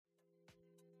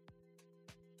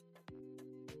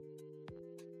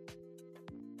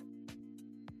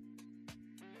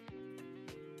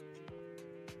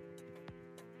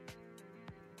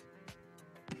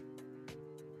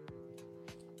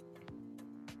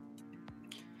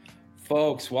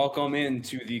Folks, welcome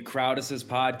into the Crowdus'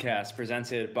 podcast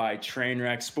presented by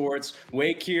Trainwreck Sports.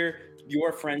 Wake here,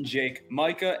 your friend Jake,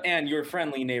 Micah, and your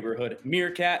friendly neighborhood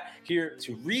Meerkat here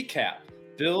to recap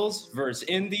Bills versus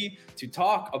Indy, to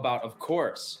talk about, of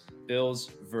course, Bills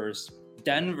versus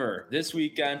Denver this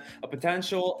weekend, a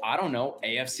potential,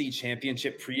 AFC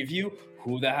Championship preview.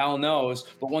 Who the hell knows?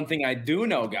 But one thing I do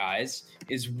know, guys,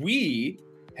 is we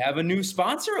have a new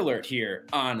sponsor alert here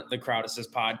on the Crowdus'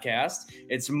 podcast.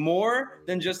 It's more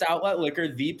than just Outlet Liquor,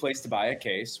 the place to buy a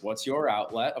case. What's your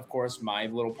outlet? Of course, my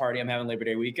little party I'm having Labor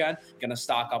Day weekend, gonna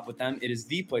stock up with them. It is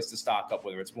the place to stock up,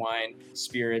 whether it's wine,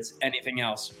 spirits, anything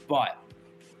else. But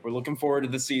we're looking forward to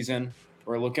the season.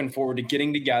 We're looking forward to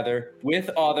getting together with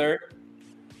other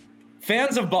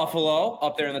fans of Buffalo.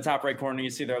 Up there in the top right corner, you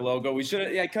see their logo.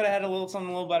 I could have had something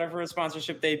a little better for a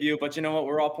sponsorship debut, but you know what?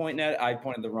 We're all pointing at it. I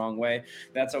pointed the wrong way.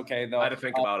 That's okay, though. I had to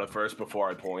think about it first before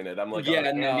I pointed. I'm like,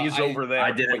 he's over there.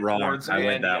 I did it wrong. I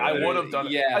went that way. I would have done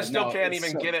it. Yeah, I still can't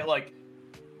even get it. Like,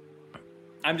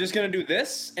 I'm just gonna do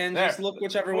this and just look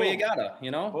whichever way you gotta.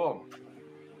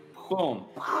 Boom.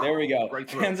 There we go. Right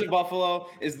Fans of Buffalo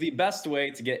is the best way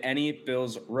to get any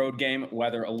Bills road game,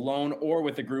 whether alone or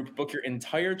with a group. Book your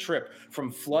entire trip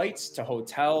from flights to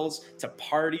hotels to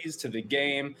parties to the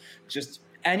game. Just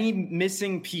any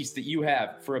missing piece that you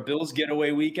have for a Bills getaway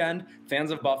weekend,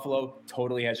 Fans of Buffalo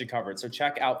totally has you covered. So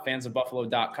check out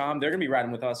fansofbuffalo.com. They're going to be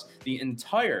riding with us the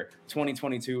entire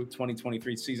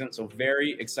 2022-2023 season. So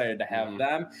very excited to have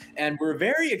them. And we're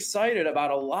very excited about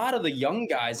a lot of the young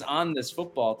guys on this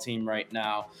football team right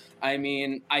now. I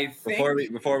mean, I think...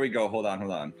 Before we go, hold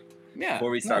on. Yeah.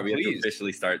 Before we start, we have to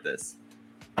officially start this.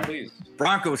 Please.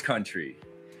 Broncos country.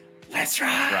 Let's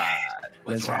ride.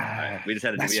 Let's ride. We just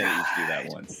had to do that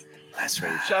once. Let's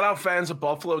ride. shout out fans of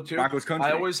Buffalo too. Broncos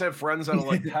country. I always have friends that'll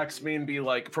like text me and be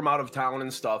like from out of town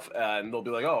and stuff, and they'll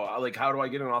be like, "Oh, like how do I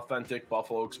get an authentic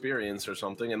Buffalo experience or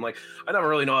something?" And like I never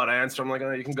really know how to answer. I'm like,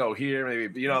 "Oh, you can go here,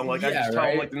 maybe." I just tell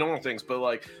them like the normal things. But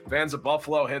like fans of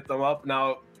Buffalo, hit them up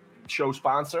now. Show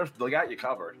sponsor, they got you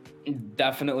covered.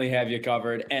 Definitely have you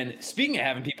covered. And speaking of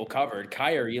having people covered,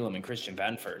 Kyer Elam and Christian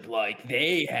Benford, like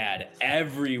they had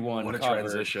everyone What a covered.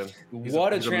 transition. He's a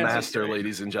transition. master,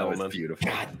 ladies and gentlemen. Beautiful.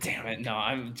 God damn it. No,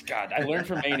 I learned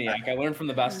from Maniac. I learned from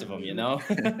the best of them,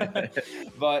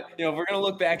 But, if we're going to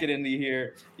look back at Indy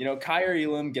here, Kyer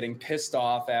Elam getting pissed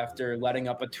off after letting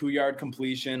up a 2-yard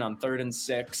completion on 3rd and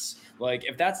 6. Like,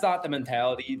 if that's not the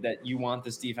mentality that you want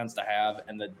this defense to have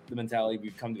and the mentality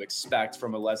we've come to expect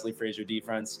from a Leslie Frazier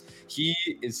defense, he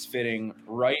is fitting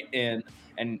right in.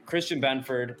 And Christian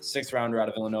Benford, 6th rounder out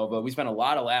of Villanova. We spent a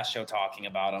lot of last show talking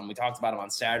about him. We talked about him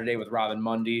on Saturday with Robin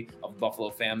Mundy of the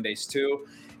Buffalo fan base too.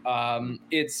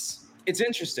 It's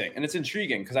interesting and it's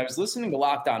intriguing because I was listening to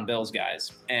Locked On Bills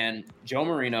guys, and Joe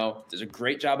Marino does a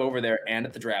great job over there and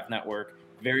at the Draft Network.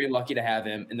 Very lucky to have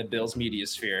him in the Bills media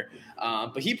sphere.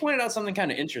 But he pointed out something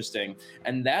kind of interesting,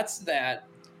 and that's that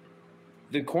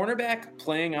the cornerback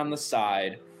playing on the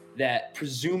side that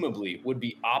presumably would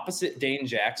be opposite Dane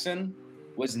Jackson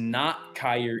was not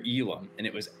Kyer Elam, and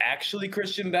it was actually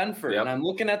Christian Benford. Yep. And I'm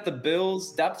looking at the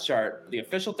Bills depth chart, the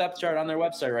official depth chart on their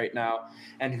website right now,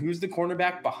 and who's the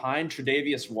cornerback behind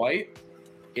Tre'Davious White?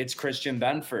 It's Christian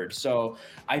Benford. So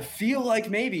I feel like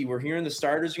maybe we're hearing the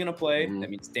starters are going to play. That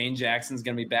means Dane Jackson's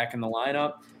going to be back in the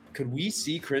lineup. Could we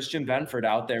see Christian Benford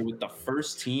out there with the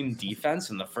first team defense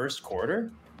in the first quarter?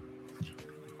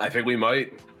 I think we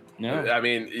might. No. I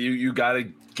mean, you got to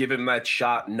give him that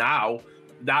shot now,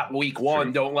 not week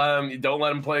one. True. Don't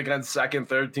let him play against second,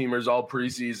 third teamers all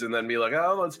preseason, and then be like,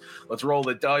 oh, let's roll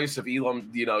the dice. If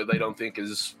Elam, they don't think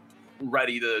is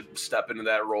ready to step into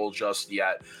that role just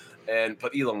yet.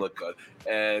 But Elam looked good,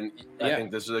 and I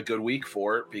think this is a good week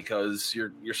for it because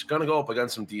you're going to go up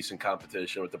against some decent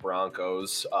competition with the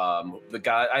Broncos.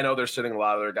 I know they're sitting a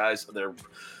lot of their guys.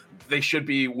 They should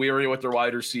be weary with their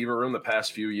wide receiver room. The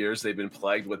past few years, they've been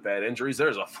plagued with bad injuries.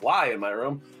 There's a fly in my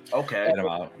room. Okay,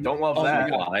 don't love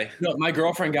that. No, my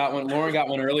girlfriend got one. Lauren got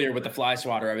one earlier with the fly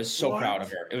swatter. I was so proud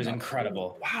of her. It was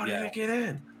incredible. How did it get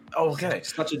in? Okay,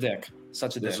 such a dick.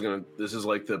 Such a dick. This is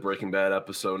like the Breaking Bad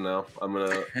episode now.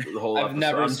 The whole I've episode.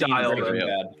 never seen Breaking in.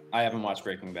 Bad. I haven't watched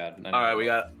Breaking Bad. All right, we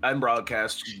got end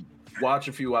broadcast. Watch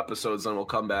a few episodes, then we'll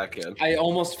come back in. I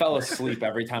almost fell asleep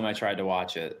every time I tried to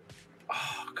watch it.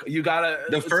 Oh You gotta.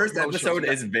 The first episode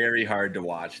is very hard to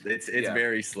watch. It's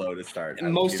very slow to start.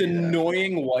 And most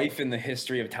annoying wife in the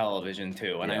history of television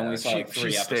too. And I only saw like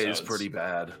 3 episodes. She stays pretty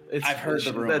bad. I've heard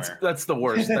the rumor. That's the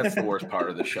worst. That's the worst part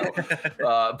of the show.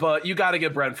 But you got to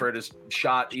give Brentford a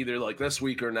shot either like this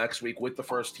week or next week with the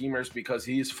first teamers because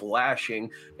he's flashing,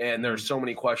 and there's so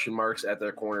many question marks at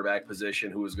their cornerback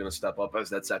position. Who is going to step up as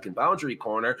that second boundary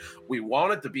corner? We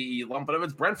want it to be Elam, but if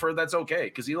it's Brentford, that's okay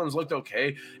because Elam's looked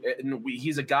okay, and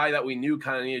he's a guy that we knew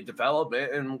kind of needed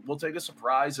development, and we'll take a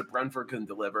surprise if Brentford can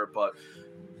deliver. But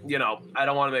I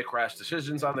don't want to make rash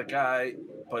decisions on the guy,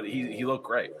 but he looked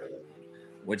great.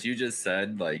 What you just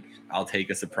said, like, I'll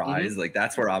take a surprise. Like,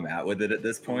 that's where I'm at with it at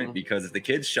this point, because if the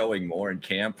kid's showing more in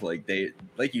camp, like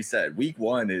you said, week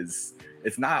 1 is,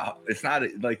 it's not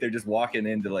like they're just walking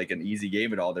into like an easy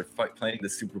game at all. They're playing the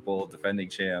Super Bowl defending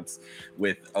champs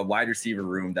with a wide receiver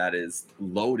room that is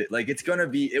loaded. Like, it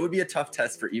would be a tough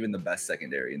test for even the best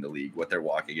secondary in the league, what they're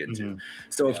walking into.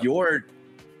 So if you're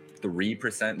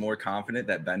 3% more confident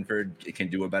that Benford can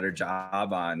do a better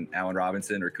job on Allen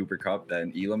Robinson or Cooper Kupp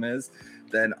than Elam is,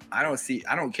 then I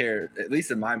don't care, at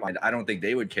least in my mind, I don't think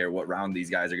they would care what round these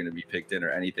guys are going to be picked in or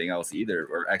anything else either,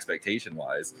 or expectation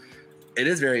wise. It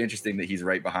is very interesting that he's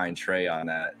right behind Trey on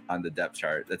the depth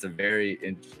chart. That's a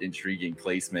very intriguing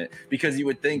placement, because you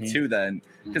would think too then,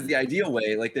 because the ideal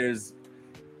way, like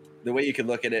the way you could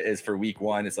look at it is for week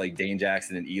 1, it's like Dane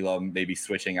Jackson and Elam maybe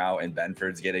switching out and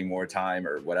Benford's getting more time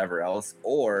or whatever else,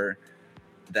 or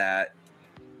that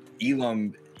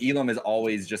Elam is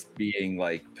always just being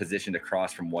like positioned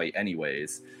across from White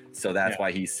anyways. So that's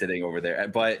why he's sitting over there.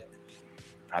 But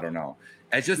I don't know.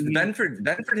 It's just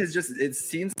Benford has just, it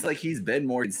seems like he's been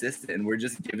more consistent, and we're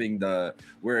just giving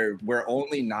we're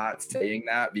only not saying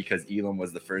that because Elam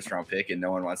was the first round pick and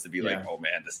no one wants to be like, oh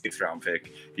man, the 6th round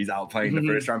pick, he's outplaying the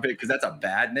first round pick, because that's a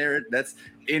bad narrative. That's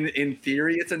in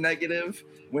theory it's a negative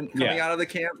when coming out of the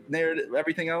camp narrative,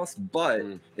 everything else. But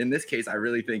in this case, I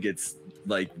really think it's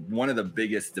like one of the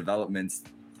biggest developments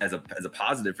as a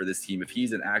positive for this team if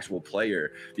he's an actual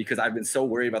player, because I've been so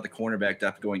worried about the cornerback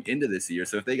depth going into this year.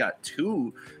 So if they got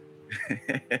two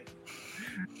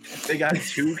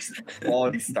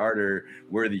quality starter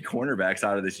worthy cornerbacks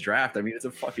out of this draft, I mean, it's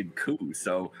a fucking coup.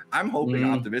 So I'm hoping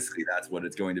optimistically that's what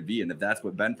it's going to be. And if that's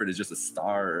what Benford is, just a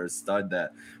star or a stud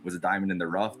that was a diamond in the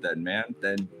rough, then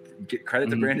get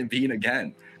credit to Brandon Beane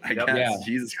again. I guess. Yeah.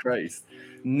 Jesus Christ.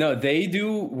 No, they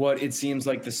do what it seems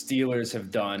like the Steelers have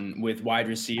done with wide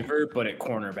receiver, but at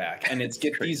cornerback. And it's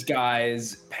get these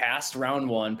guys past round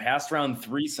 1, past round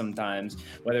 3 sometimes,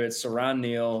 whether it's Saran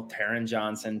Neal, Taron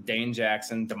Johnson, Dane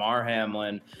Jackson, Damar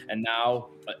Hamlin, and now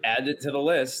added to the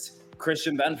list,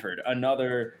 Christian Benford,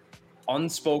 another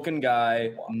unspoken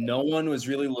guy. No one was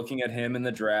really looking at him in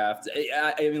the draft.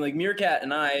 I mean, like Meerkat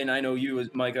and I know you as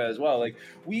Micah as well, like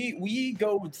we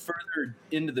go further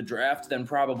into the draft than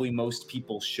probably most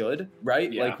people should,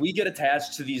 right? Like we get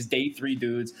attached to these day 3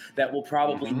 dudes that we'll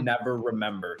probably never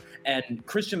remember. And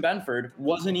Christian Benford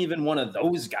wasn't even one of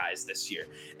those guys this year.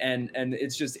 And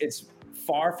it's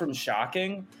far from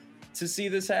shocking to see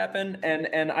this happen.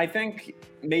 And I think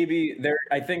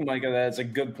I think, Micah, that's a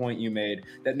good point you made,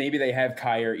 that maybe they have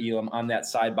Kyer Elam on that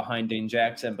side behind Dane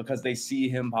Jackson because they see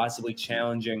him possibly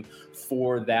challenging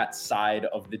for that side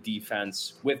of the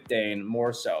defense with Dane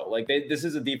more so. Like this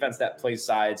is a defense that plays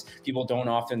sides. People don't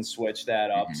often switch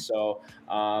that up. So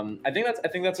I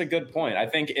think that's a good point. I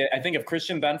think if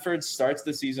Christian Benford starts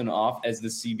the season off as the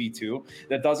CB2,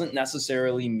 that doesn't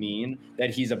necessarily mean that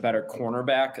he's a better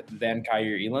cornerback than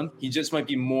Kyer Elam. He just might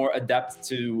be more adept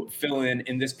to fill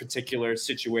in this particular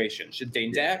situation. Should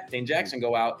Dane Jackson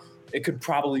go out, it could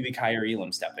probably be Kyer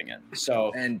Elam stepping in.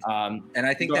 So and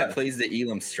I think that plays the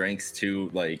Elam strengths too.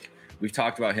 Like we've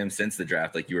talked about him since the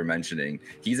draft, like you were mentioning.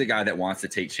 He's a guy that wants to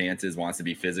take chances, wants to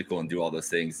be physical and do all those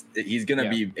things. He's going to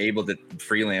be able to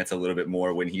freelance a little bit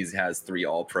more when he has 3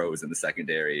 all-pros in the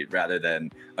secondary rather than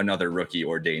another rookie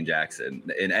or Dane Jackson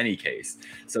in any case.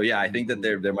 So yeah, I think that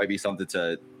there might be something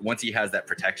to, once he has that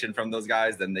protection from those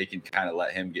guys, then they can kind of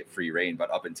let him get free reign.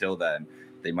 But up until then,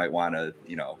 they might want to,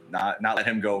 not let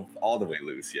him go all the way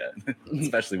loose yet,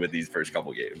 especially with these first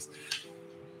couple games.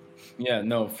 Yeah,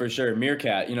 no, for sure.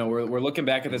 Meerkat, we're looking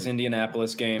back at this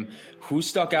Indianapolis game. Who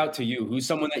stuck out to you? Who's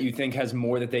someone that you think has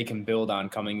more that they can build on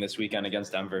coming this weekend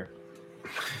against Denver?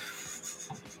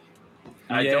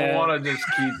 I don't want to just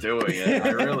keep doing it. I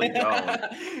really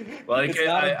don't. Like,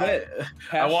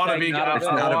 I want to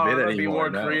be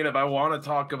more creative. I want to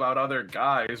talk about other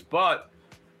guys, but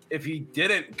if he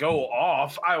didn't go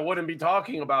off, I wouldn't be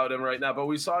talking about him right now. But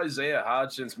we saw Isaiah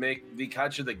Hodgins make the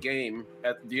catch of the game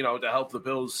to help the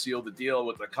Bills seal the deal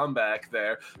with the comeback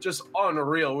there. Just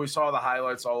unreal. We saw the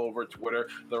highlights all over Twitter,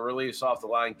 the release off the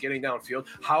line, getting downfield,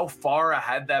 how far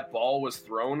ahead that ball was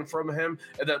thrown from him.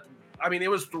 It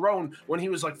was thrown when he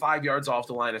was like 5 yards off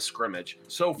the line of scrimmage.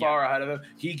 So far ahead of him.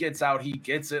 He gets out. He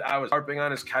gets it. I was harping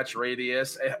on his catch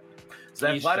radius. His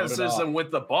athleticism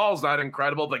with the ball is not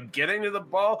incredible, but getting to the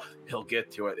ball, he'll get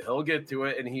to it.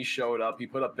 And he showed up. He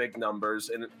put up big numbers.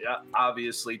 And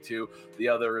obviously, too, the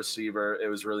other receiver, it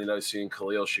was really nice seeing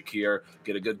Khalil Shakir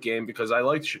get a good game because I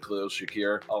liked Khalil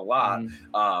Shakir a lot.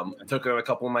 I took him in a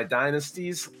couple of my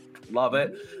dynasties. Love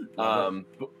it.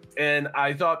 And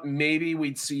I thought maybe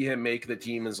we'd see him make the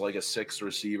team as like a sixth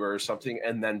receiver or something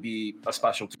and then be a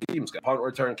special teams guy. Punt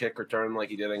return, kick return like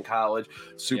he did in college.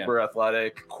 Super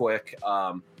athletic, quick.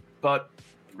 But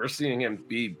we're seeing him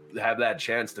have that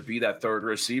chance to be that third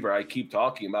receiver. I keep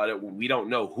talking about it. We don't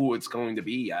know who it's going to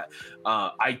be yet.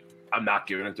 I'm not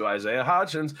giving it to Isaiah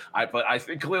Hodgins. But I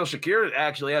think Khalil Shakir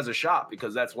actually has a shot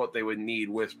because that's what they would need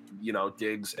with,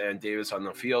 Diggs and Davis on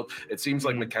the field. It seems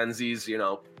like McKenzie's,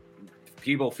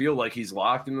 people feel like he's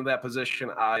locked into that position.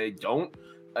 I don't.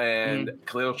 And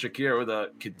Khalil Shakir,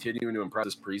 with continuing to impress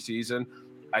this preseason,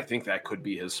 I think that could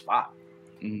be his spot.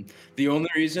 The only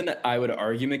reason I would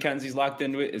argue McKenzie's locked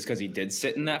into it is because he did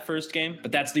sit in that first game,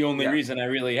 but that's the only reason I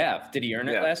really have. Did he earn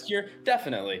it last year?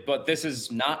 Definitely. But this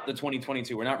is not the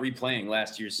 2022. We're not replaying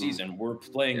last year's season. We're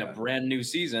playing a brand new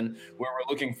season where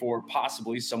we're looking for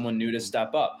possibly someone new to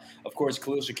step up. Of course,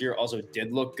 Khalil Shakir also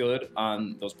did look good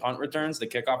on those punt returns, the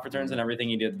kickoff returns, and everything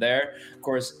he did there. Of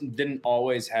course, didn't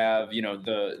always have,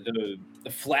 the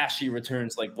flashy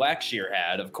returns like Blackshear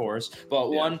had, of course.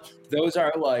 But those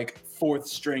are like fourth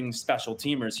string special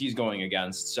teamers he's going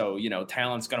against. So,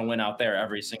 talent's going to win out there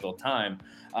every single time.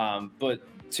 But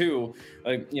two,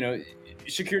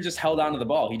 Shakir just held on to the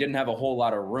ball. He didn't have a whole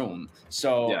lot of room.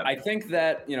 So I think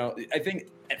that,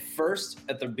 at first,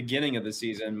 at the beginning of the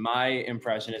season, my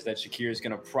impression is that Shakir is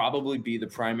going to probably be the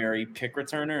primary kick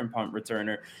returner and punt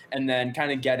returner, and then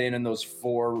kind of get in those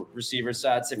four receiver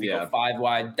sets. If you go five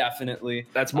wide, definitely.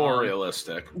 That's more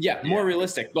realistic. More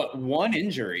realistic. But one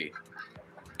injury,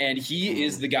 and he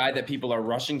is the guy that people are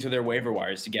rushing to their waiver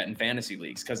wires to get in fantasy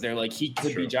leagues because they're like, he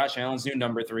could be Josh Allen's new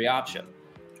number 3 option.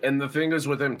 And the thing is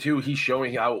with him, too, he's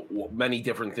showing how many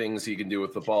different things he can do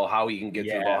with the ball, how he can get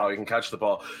to the ball, how he can catch the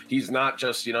ball. He's not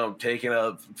just, taking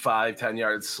a 5-10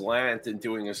 yard slant and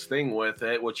doing his thing with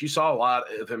it, which you saw a lot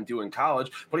of him do in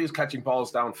college, but he's catching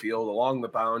balls downfield along the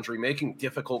boundary, making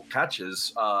difficult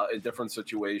catches in different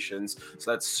situations.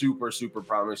 So that's super, super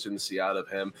promising to see out of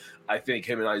him. I think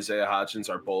him and Isaiah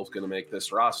Hodgins are both going to make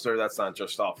this roster. That's not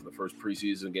just off of the first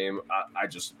preseason game. I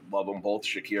just love them both.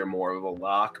 Shakir more of a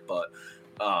lock, but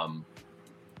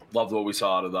loved what we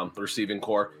saw out of them. The receiving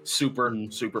core, super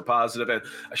positive. And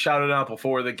I shouted out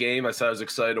before the game. I said I was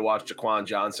excited to watch Jaquan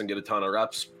Johnson get a ton of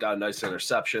reps. Got a nice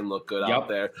interception, looked good out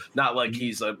there. Not like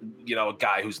he's a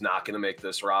guy who's not going to make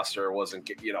this roster. It wasn't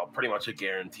pretty much a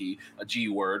guarantee, a G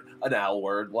word, an L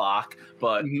word, lock.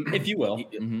 But if you will,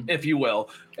 if you will,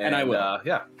 and I will.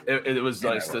 It was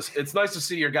nice. It's nice to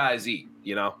see your guys eat.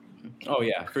 Oh,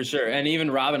 yeah, for sure. And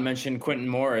even Robin mentioned Quentin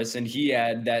Morris, and he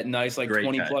had that nice,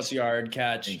 20-plus yard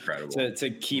catch. Incredible. To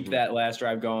keep that last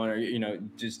drive going, or,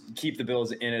 just keep the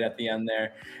Bills in it at the end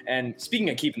there. And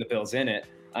speaking of keeping the Bills in it,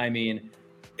 I mean,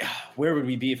 where would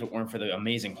we be if it weren't for the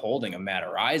amazing holding of Matt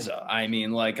Araiza? I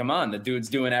mean, come on, the dude's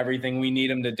doing everything we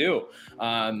need him to do.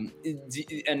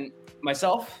 And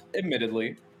myself,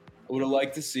 admittedly, would have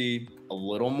liked to see a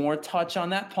little more touch on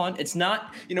that punt. It's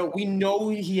not, we know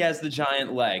he has the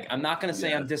giant leg. I'm not going to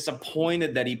say I'm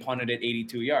disappointed that he punted at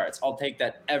 82 yards. I'll take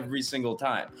that every single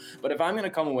time. But if I'm going to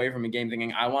come away from a game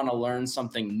thinking I want to learn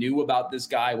something new about this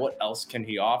guy, what else can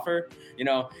he offer?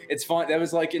 It's fun. That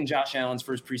was like in Josh Allen's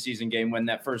first preseason game when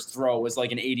that first throw was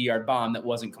like an 80-yard bomb that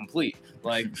wasn't complete.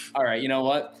 All right, you know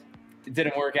what? It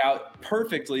didn't work out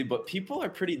perfectly, but people are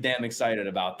pretty damn excited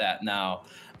about that now.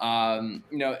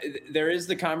 There is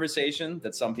the conversation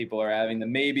that some people are having that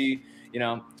maybe,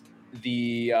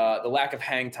 the lack of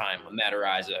hang time with Matt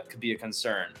Araiza could be a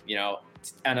concern.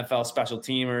 NFL special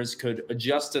teamers could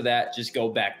adjust to that, just go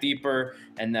back deeper,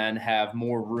 and then have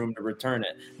more room to return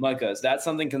it. Micah, is that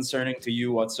something concerning to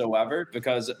you whatsoever?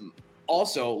 Because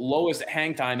also lowest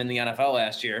hang time in the NFL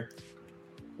last year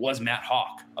was Matt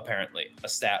Hawk, apparently, a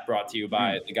stat brought to you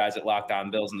by the guys at Locked On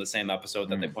Bills in the same episode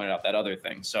that they pointed out that other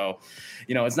thing. So,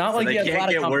 it's not like he has a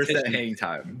lot of competition. Worse than hang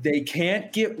time. They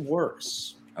can't get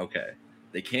worse. Okay.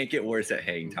 They can't get worse at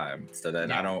hang time. So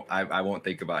then I won't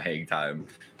think about hang time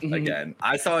Mhm. again.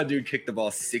 I saw a dude kick the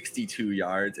ball 62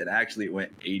 yards and actually it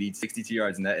went 62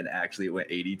 yards net and actually it went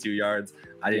 82 yards.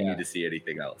 I didn't need to see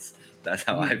anything else. That's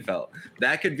how I felt.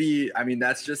 That could be, I mean,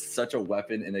 that's just such a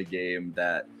weapon in a game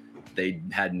that they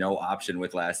had no option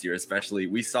with last year. Especially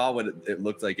we saw what it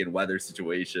looked like in weather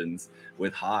situations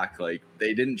with Hawk. Like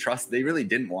they really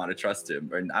didn't want to trust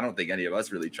him. And I don't think any of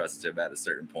us really trusted him at a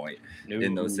certain point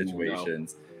in those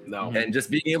situations. No. And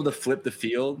just being able to flip the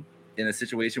field in a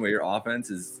situation where your offense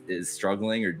is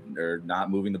struggling or not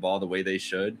moving the ball the way they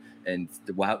should. And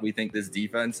what we think this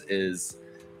defense is,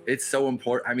 it's so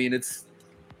important. I mean, it's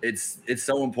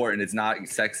so important. It's not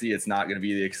sexy. It's not going to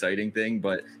be the exciting thing.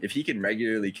 But if he can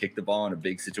regularly kick the ball in a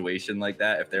big situation like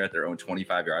that, if they're at their own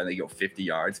 25 yard, they go 50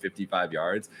 yards, 55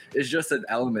 yards, it's just an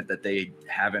element that they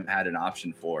haven't had an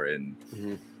option for in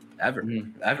ever. Yeah.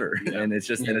 And it's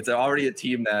just, and it's already a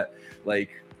team that like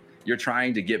you're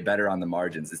trying to get better on the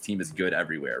margins. This team is good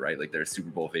everywhere, right? Like they're a Super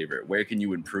Bowl favorite. Where can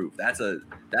you improve? That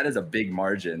is a big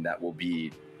margin that will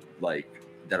be like,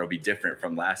 that'll be different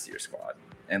from last year's squad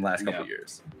and last couple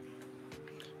years.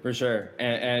 For sure.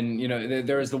 And you know,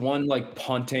 there was the one like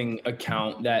punting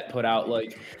account that put out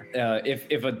like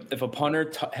if a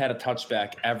punter had a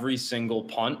touchback every single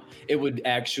punt, it would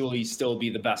actually still be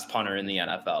the best punter in the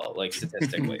NFL, like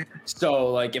statistically.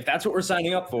 So like if that's what we're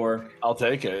signing up for, I'll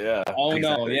take it. Yeah. Oh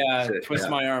Exactly. no, yeah. Shit, Twist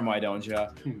my arm, why don't you?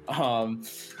 And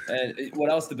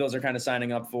what else the Bills are kind of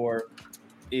signing up for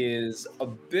is a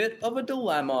bit of a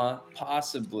dilemma,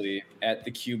 possibly at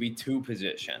the QB2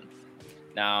 position.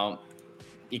 Now,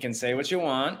 you can say what you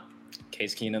want.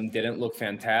 Case Keenum didn't look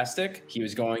fantastic. He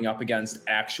was going up against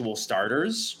actual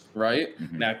starters, right?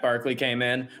 Matt Barkley came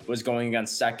in, was going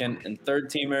against second and third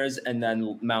teamers, and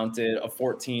then mounted a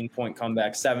 14-point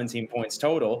comeback, 17 points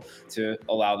total to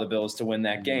allow the Bills to win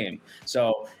that game.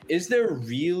 So is there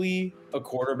really a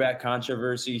quarterback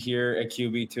controversy here at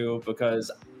QB2?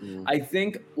 Because I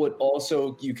think what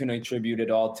also you can attribute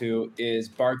it all to is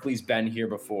Barkley's been here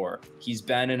before. He's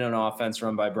been in an offense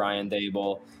run by Brian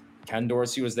Daboll. Ken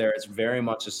Dorsey was there. It's very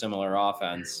much a similar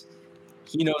offense.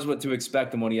 He knows what to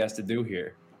expect and what he has to do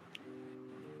here.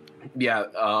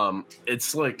 Yeah,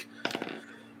 it's like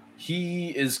he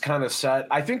is kind of set.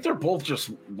 I think they're both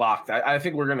just locked. I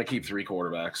think we're going to keep 3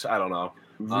 quarterbacks. I don't know.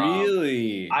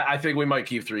 Really? I think we might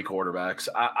keep 3 quarterbacks.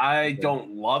 I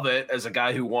don't love it as a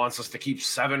guy who wants us to keep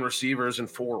 7 receivers and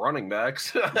 4 running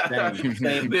backs.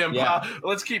 Same.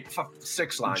 Let's keep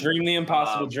 6 linemen. Dream the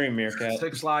impossible dream, Meerkat.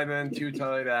 6 linemen, 2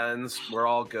 tight ends. We're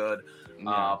all good.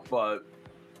 But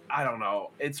I don't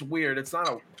know. It's weird. It's not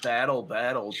a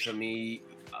battle to me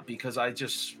because I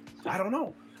don't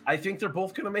know. I think they're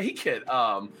both going to make it.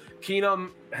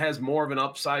 Keenum has more of an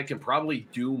upside, can probably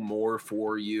do more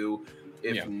for you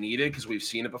if needed, because we've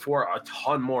seen it before. A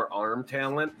ton more arm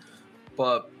talent.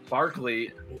 But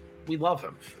Barkley, we love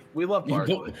him. We love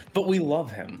Barkley. But we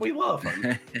love him. We love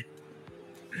him.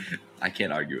 I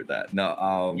can't argue with that.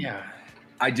 No.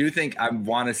 I do think I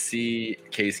want to see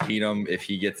Case Keenum if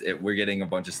he gets it. We're getting a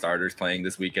bunch of starters playing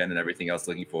this weekend and everything else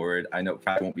looking forward. I know it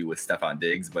probably won't be with Stephon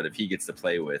Diggs, but if he gets to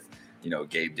play with,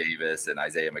 Gabe Davis and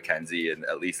Isaiah McKenzie and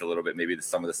at least a little bit, maybe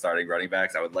some of the starting running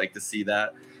backs, I would like to see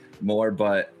that more.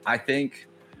 But I think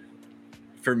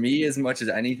for me, as much as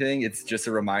anything, it's just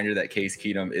a reminder that Case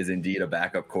Keenum is indeed a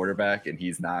backup quarterback and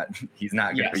he's not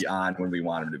going to be on when we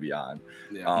want him to be on.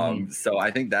 So I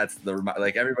think that's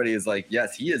everybody is like,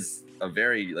 yes, he is a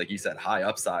very, like you said, high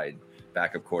upside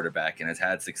backup quarterback and has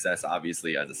had success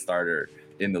obviously as a starter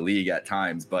in the league at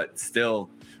times, but still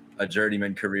a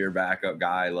journeyman career backup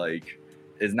guy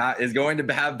is going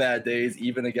to have bad days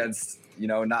even against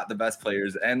not the best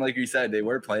players. And like you said, they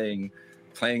were playing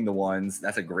the ones.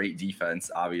 That's a great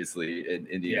defense obviously in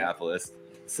Indianapolis.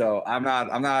 So I'm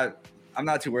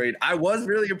not too worried. I was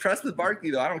really impressed with Barkley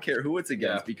though. I don't care who it's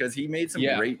against because he made some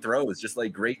great throws, just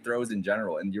like great throws in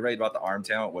general. And you're right about the arm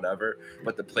talent, whatever,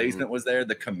 but the placement was there,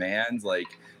 the commands,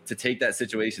 like to take that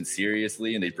situation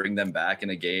seriously. And they bring them back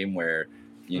in a game where,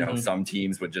 some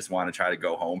teams would just want to try to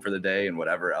go home for the day and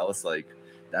whatever else, like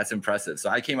that's impressive. So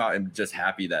I came out and just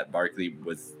happy that Barkley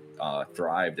was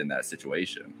thrived in that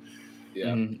situation.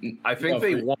 Yeah. I think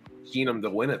they want Keenum to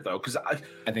win it though, because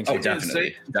I think so.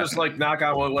 Definitely. Just like knock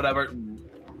out whatever,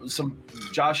 some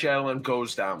Josh Allen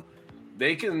goes down,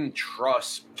 they can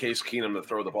trust Case Keenum to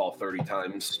throw the ball 30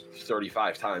 times,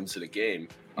 35 times in a game.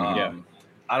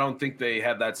 I don't think they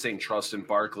have that same trust in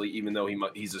Barkley, even though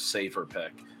he's a safer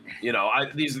pick.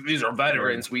 These are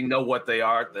veterans. We know what they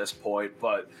are at this point,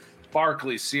 but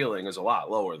Barkley's ceiling is a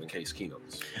lot lower than Case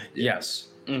Keenum's. Yes.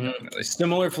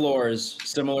 Similar floors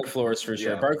for sure.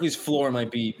 Yeah. Barkley's floor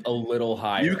might be a little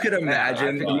higher. You could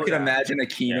imagine a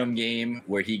Keenum Yeah. game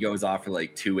where he goes off for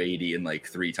like 280 and like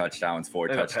 3 touchdowns, 4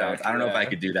 touchdowns. I don't know if I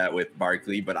could do that with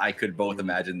Barkley, but I could both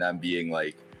imagine them being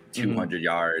like 200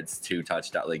 yards, 2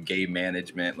 touchdowns, like game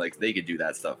management. Like they could do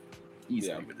that stuff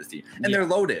easily with this team. And they're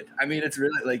loaded. I mean, it's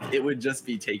really like it would just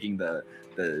be taking the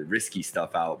risky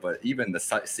stuff out, but even the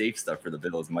safe stuff for the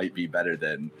Bills might be better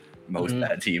than most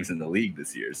bad teams in the league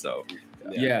this year. So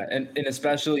and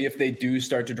especially if they do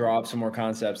start to draw up some more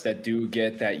concepts that do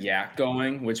get that yak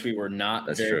going, which we were not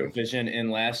very efficient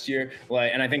in last year.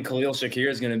 Like, and I think Khalil Shakir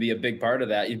is going to be a big part of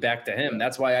that. You back to him.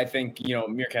 That's why I think,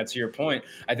 Meerkat, to your point,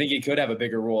 I think he could have a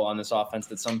bigger role on this offense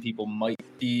that some people might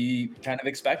be kind of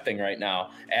expecting right now.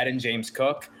 Add in James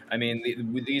Cook. I mean,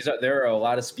 there are a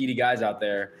lot of speedy guys out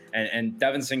there, and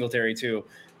Devin Singletary too.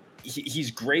 He's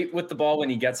great with the ball when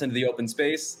he gets into the open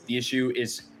space. The issue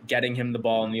is getting him the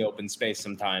ball in the open space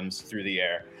sometimes through the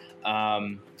air.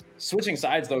 Switching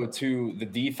sides, though, to the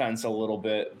defense a little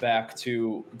bit,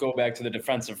 go back to the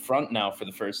defensive front now for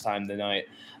the first time tonight.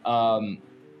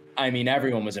 I mean,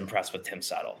 everyone was impressed with Tim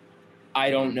Settle.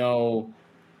 I'm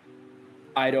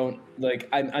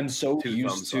so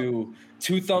used to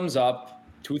 2 thumbs up.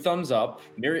 2 thumbs up.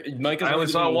 Mike, I only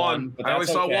saw one. But I only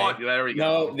saw one. There we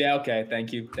go. No, yeah, okay.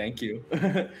 Thank you.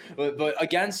 but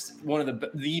against one of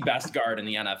the best guard in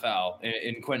the NFL,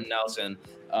 in Quentin Nelson,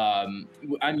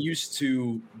 I'm used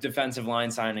to defensive line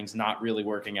signings not really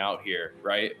working out here,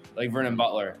 right? Like Vernon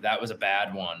Butler, that was a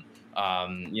bad one.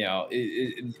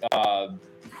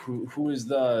 Who is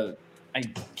the?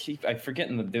 I'm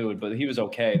forgetting the dude, but he was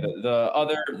okay.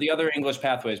 The other English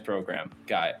Pathways program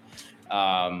guy.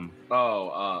 I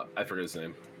forget his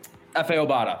name. F.A.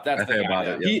 Obata. That's the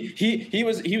guy. Yeah. He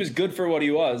was good for what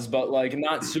he was, but like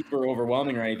not super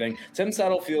overwhelming or anything. Tim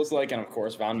Settle feels like, and of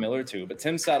course Von Miller too, but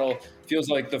Tim Settle feels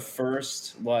like the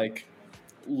first like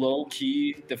low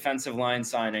key defensive line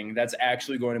signing that's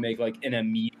actually going to make like an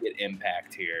immediate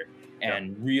impact here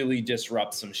and really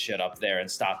disrupt some shit up there and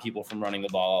stop people from running the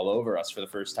ball all over us for the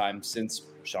first time since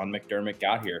Sean McDermott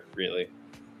got here, really.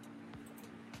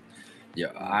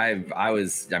 Yeah, I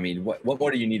mean, what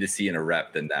more do you need to see in a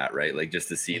rep than that, right? Like just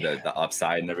to see the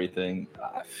upside and everything.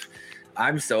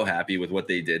 I'm so happy with what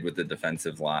they did with the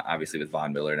defensive line, obviously with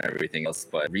Von Miller and everything else,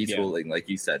 but retooling, like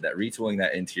you said, retooling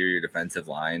that interior defensive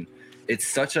line, it's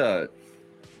such a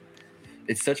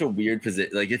weird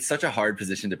position. Like it's such a hard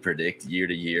position to predict year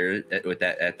to year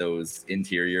at those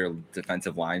interior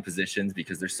defensive line positions,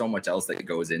 because there's so much else that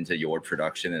goes into your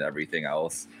production and everything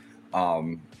else.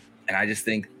 And I just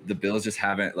think the Bills just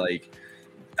haven't, like,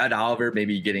 Ed Oliver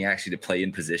maybe getting actually to play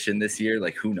in position this year.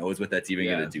 Like, who knows what that's even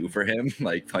going to do for him,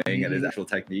 like playing at his actual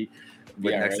technique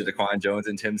next to Daquan Jones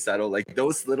and Tim Settle. Like,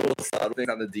 those little subtle things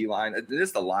on the D-line,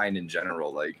 just the line in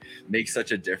general, like, makes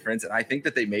such a difference. And I think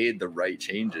that they made the right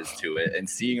changes to it. And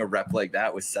seeing a rep like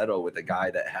that with Settle, with a guy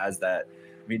that has that,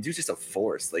 I mean, dude's just a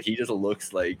force. Like, he just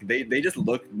looks like they just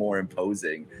look more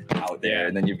imposing out there.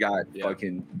 And then you've got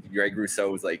fucking Greg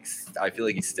Rousseau is like, I feel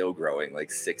like he's still growing, like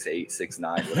 6'8",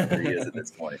 6'9", whatever he is at this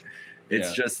point.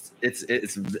 It's just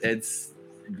that's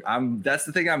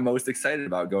the thing I'm most excited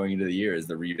about going into the year, is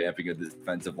the revamping of this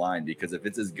defensive line, because if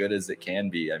it's as good as it can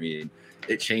be, I mean,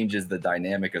 it changes the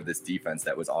dynamic of this defense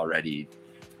that was already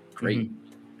great.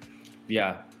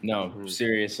 Yeah, no,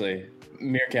 seriously.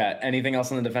 Meerkat, anything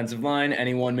else on the defensive line?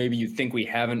 Anyone maybe you think we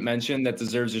haven't mentioned that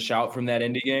deserves a shout from that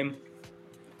Indy game?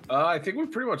 I think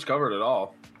we've pretty much covered it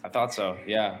all. I thought so.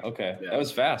 Yeah. Okay. Yeah. That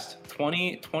was fast.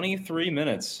 23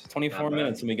 minutes, 24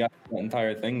 minutes, and we got that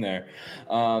entire thing there.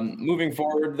 Moving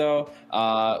forward, though,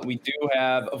 we do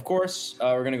have, of course,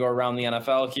 we're going to go around the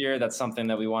NFL here. That's something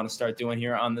that we want to start doing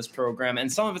here on this program.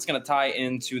 And some of it's going to tie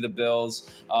into the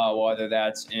Bills, whether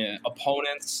that's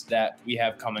opponents that we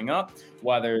have coming up,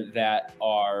 whether that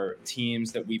are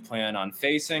teams that we plan on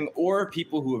facing, or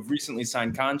people who have recently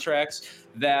signed contracts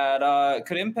that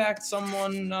could impact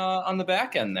someone on the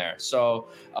back end there. So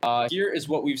here is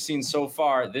what we've seen so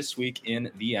far this week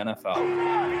in the NFL.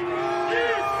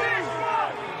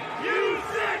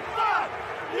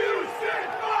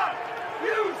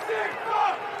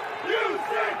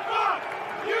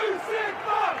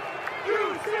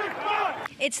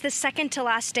 It's the second to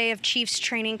last day of Chiefs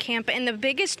training camp, and the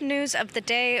biggest news of the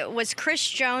day was Chris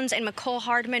Jones and Mecole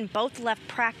Hardman both left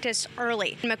practice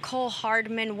early. Mecole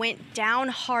Hardman went down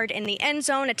hard in the end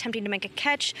zone, attempting to make a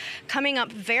catch, coming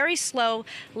up very slow,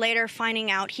 later finding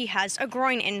out he has a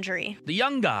groin injury. The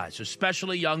young guys,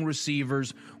 especially young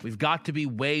receivers, we've got to be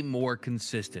way more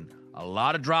consistent. A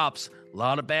lot of drops, a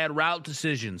lot of bad route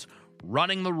decisions,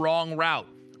 running the wrong route.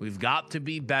 We've got to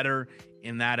be better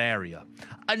in that area.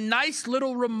 A nice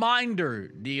little reminder,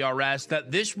 DRS,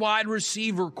 that this wide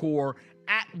receiver core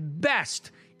at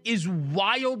best is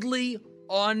wildly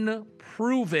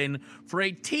unproven for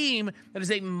a team that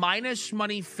is a minus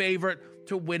money favorite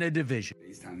to win a division.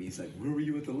 FaceTime me, he's like, "Where were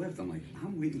you at the lift?" I'm like,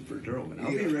 "I'm waiting for Derwin. I'll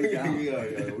be right down." we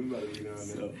about to be down there.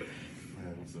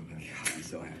 I'm so happy. God, I'm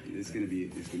so happy. It's gonna be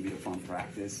a fun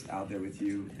practice out there with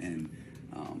you, and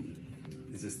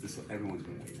it's just this. Everyone's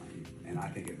been waiting on you, and I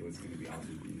think it's gonna be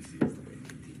awesome for you to see us the way the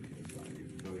team feels about you.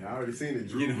 Oh, yeah, I already seen it.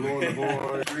 Drew blowing the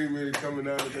horn, 3 minutes coming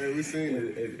out of there. We seen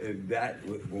it. And that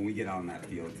when we get on that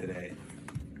field today,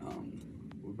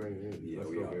 We're bringing it in. yeah, Let's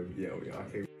we go, are. baby. Yeah, we are.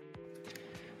 Okay.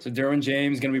 So Derwin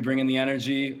James going to be bringing the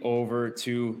energy over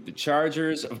to the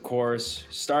Chargers, of course.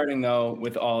 Starting, though,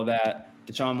 with all that,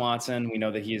 Deshaun Watson, we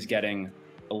know that he is getting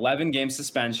 11-game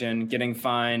suspension, getting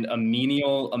fined a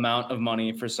menial amount of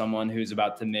money for someone who's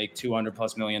about to make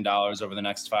 $200+ million over the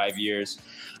next 5 years.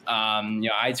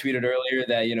 I tweeted earlier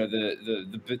that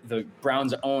the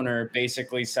Browns owner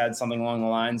basically said something along the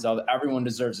lines of everyone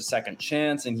deserves a second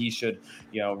chance and he should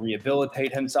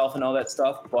rehabilitate himself and all that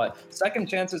stuff. But second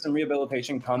chances and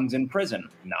rehabilitation comes in prison,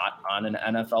 not on an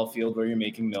NFL field where you're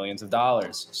making millions of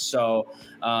dollars. So,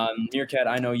 Meerkat,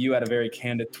 I know you had a very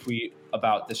candid tweet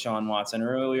about Deshaun Watson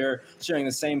earlier, sharing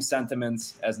the same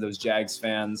sentiments as those Jags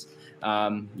fans.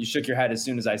 You shook your head as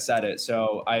soon as I said it.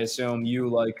 So I assume you,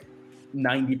 like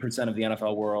 90% of the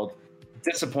NFL world,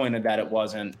 disappointed that it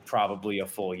wasn't probably a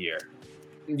full year.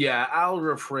 Yeah, I'll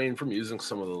refrain from using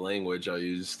some of the language I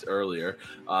used earlier.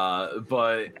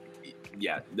 But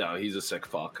yeah, no, he's a sick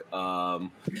fuck.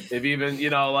 If even,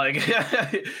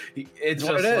 it's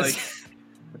just like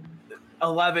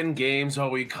 11 games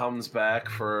while he comes back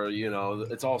for,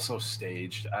 it's also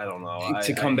staged. I don't know.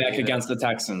 To come back against the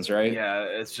Texans, right? Yeah,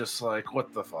 it's just like,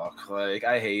 what the fuck? Like,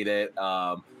 I hate it.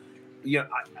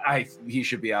 He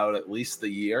should be out at least the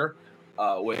year,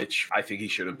 which I think he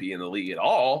shouldn't be in the league at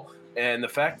all. And the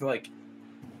fact that, like,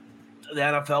 the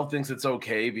NFL thinks it's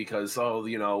okay because,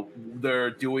 they're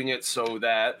doing it so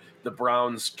that the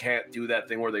Browns can't do that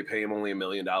thing where they pay him only $1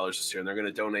 million this year, and they're going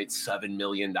to donate $7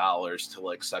 million to,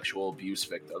 like, sexual abuse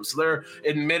victims. So they're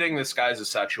admitting this guy's a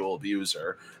sexual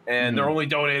abuser, and they're only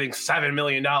donating $7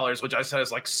 million, which I said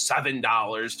is like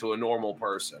 $7 to a normal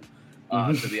person,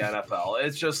 to the NFL.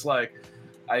 It's just like,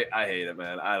 I hate it,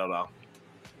 man. I don't know.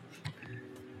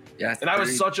 Yeah, and I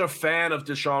was such a fan of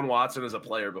Deshaun Watson as a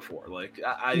player before. Like,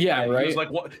 right? He was like,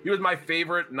 he was my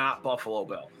favorite, not Buffalo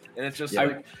Bill. And it's just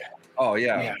like, oh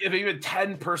yeah. If even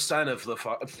 10% of the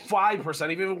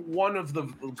 5%, even one of the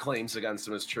claims against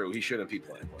him is true, he shouldn't be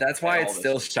playing. That's why it's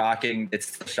still shocking. It's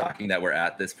still shocking that we're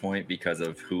at this point because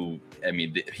of who. I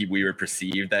mean, we were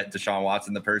perceived that Deshaun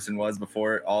Watson, the person, was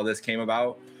before all this came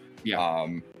about. Yeah.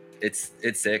 It's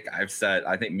sick. I've said,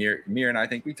 I think Mir and I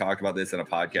think we talked about this in a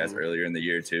podcast earlier in the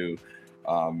year too.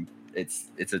 It's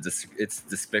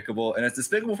despicable, and it's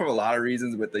despicable for a lot of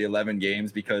reasons with the 11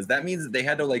 games, because that means that they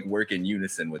had to like work in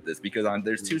unison with this, because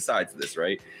there's two sides to this,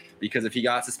 right? Because if he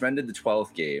got suspended the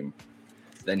 12th game,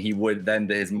 then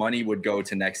his money would go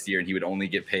to next year and he would only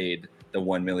get paid the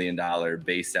 $1 million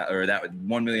base, or that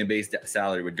 $1 million base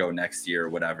salary would go next year or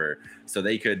whatever. So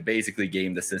they could basically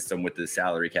game the system with the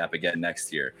salary cap again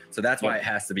next year. So that's why it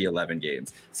has to be 11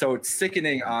 games. So it's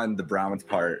sickening on the Browns'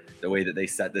 part, the way that they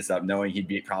set this up, knowing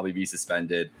he'd probably be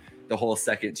suspended, the whole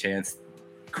second chance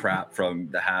crap from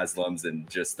the Haslams and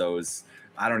just those,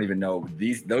 I don't even know,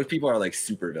 those people are like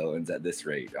super villains at this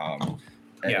rate.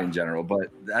 In general, but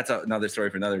that's another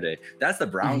story for another day. That's the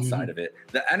Browns side of it.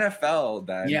 The NFL,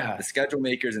 then, the schedule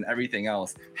makers and everything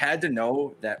else had to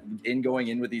know that in going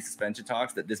in with these suspension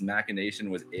talks, that this machination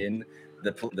was in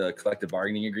the collective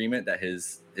bargaining agreement, that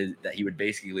that he would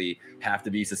basically have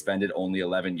to be suspended only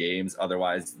 11 games,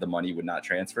 otherwise the money would not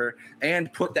transfer,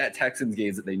 and put that Texans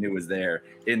games that they knew was there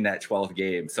in that 12th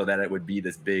game, so that it would be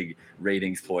this big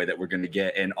ratings ploy that we're going to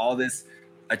get, and all this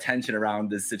attention around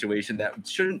this situation that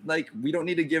shouldn't, like, we don't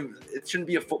need to give, it shouldn't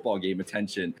be a football game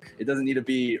attention. It doesn't need to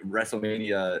be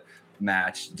WrestleMania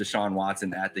match Deshaun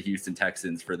Watson at the Houston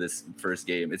Texans for this first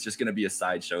game. It's just going to be a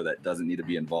sideshow that doesn't need to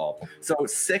be involved. So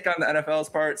sick on the NFL's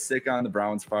part, sick on the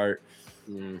Browns' part.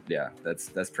 Yeah,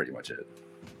 that's pretty much it.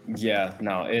 Yeah,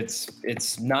 no,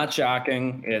 it's not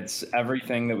shocking. It's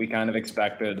everything that we kind of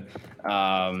expected. The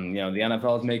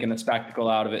NFL is making a spectacle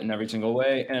out of it in every single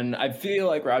way. And I feel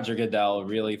like Roger Goodell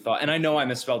really thought, and I know I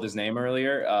misspelled his name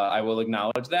earlier. I will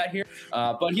acknowledge that here.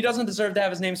 But he doesn't deserve to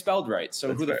have his name spelled right.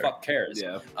 So who the fuck cares?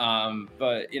 Yeah.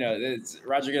 But it's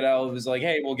Roger Goodell was like,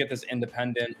 hey, we'll get this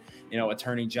independent,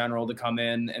 attorney general to come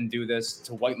in and do this,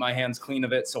 to wipe my hands clean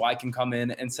of it so I can come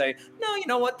in and say, no, you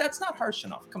know what? That's not harsh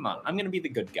enough. Come on. I'm going to be the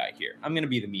good good guy here. I'm going to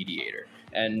be the mediator.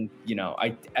 And, you know,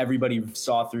 everybody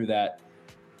saw through that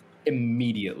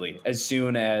immediately as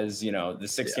soon as, you know, the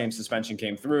 6-game suspension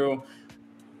came through.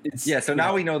 So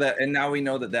now we know that, and now we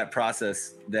know that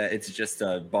process, that it's just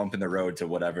a bump in the road to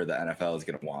whatever the NFL is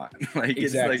going to want. Like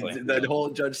exactly. It's like the whole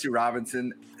Judge Sue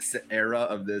Robinson era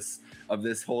of this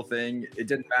whole thing. It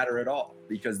didn't matter at all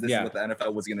because this is what the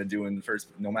NFL was going to do in the first,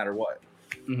 no matter what.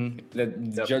 Mm-hmm.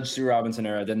 The Judge Sue Robinson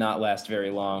era did not last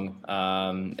very long,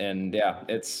 and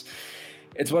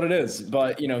it's what it is.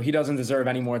 But, you know, he doesn't deserve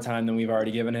any more time than we've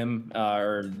already given him,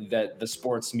 or that the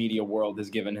sports media world has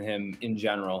given him in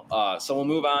general. So we'll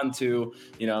move on to,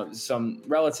 you know, some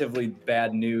relatively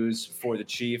bad news for the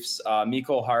Chiefs.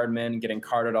 Mecole Hardman getting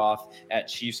carted off at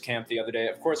Chiefs camp the other day.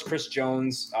 Of course, Chris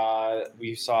Jones,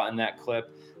 we saw in that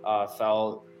clip,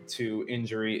 fell to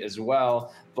injury as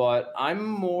well. But I'm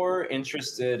more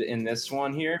interested in this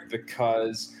one here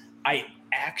because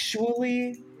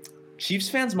Chiefs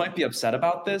fans might be upset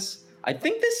about this. I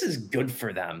think this is good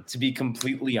for them, to be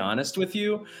completely honest with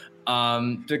you,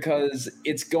 because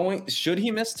should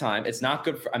he miss time, it's not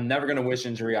good I'm never going to wish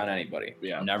injury on anybody.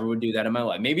 Yeah. I never would do that in my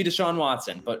life. Maybe Deshaun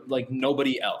Watson, but like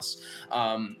nobody else.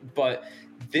 But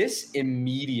this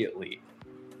immediately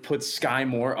puts Sky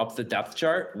Moore up the depth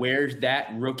chart where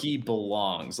that rookie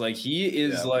belongs. Like he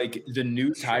is like the new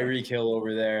Tyreek Hill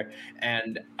over there.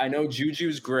 And I know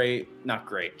Juju's not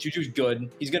great. Juju's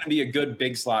good. He's going to be a good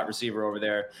big slot receiver over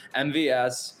there.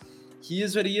 MVS, he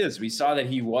is what he is. We saw that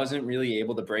he wasn't really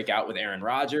able to break out with Aaron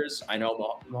Rodgers. I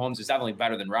know Mahomes is definitely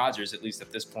better than Rodgers, at least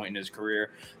at this point in his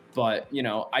career. But, you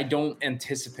know, I don't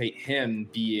anticipate him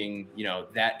being, you know,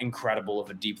 that incredible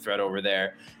of a deep threat over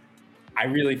there. I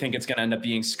really think it's going to end up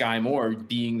being Sky Moore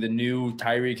being the new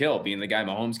Tyreek Hill, being the guy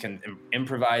Mahomes can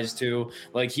improvise to.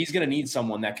 Like, he's going to need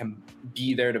someone that can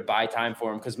be there to buy time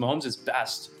for him because Mahomes is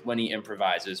best when he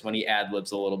improvises, when he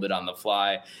ad-libs a little bit on the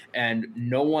fly. And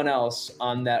no one else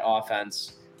on that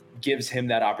offense gives him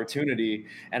that opportunity.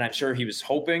 And I'm sure he was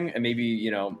hoping, and maybe,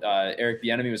 you know, Eric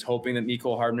Bieniemy was hoping that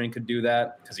Mecole Hardman could do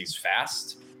that because he's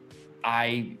fast.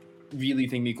 I really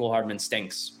think Mecole Hardman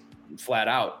stinks flat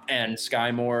out, and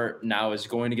Sky Moore now is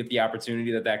going to get the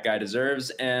opportunity that guy deserves.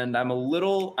 And I'm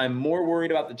more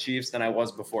worried about the Chiefs than I was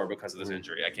before because of this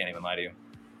injury. I can't even lie to you.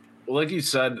 Well, like you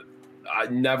said, I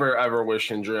never ever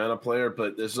wish injury on a player,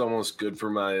 but this is almost good for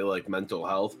my like mental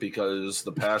health because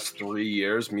the past 3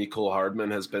 years, Mecole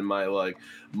Hardman has been my like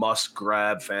must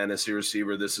grab fantasy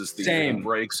receiver. This is the year he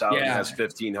breaks out and has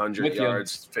 1,500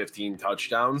 yards, 15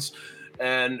 touchdowns,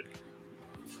 and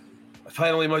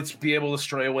finally might be able to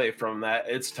stray away from that.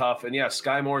 It's tough. And yeah,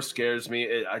 Sky Moore scares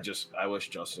me. I wish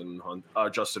Justin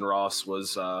Ross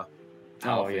was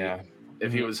healthy.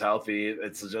 If he was healthy,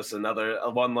 it's just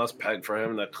one less peg for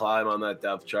him to climb on that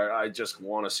depth chart. I just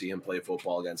want to see him play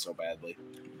football again so badly.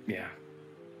 Yeah.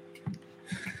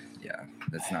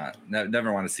 It's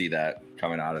never want to see that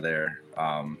coming out of there.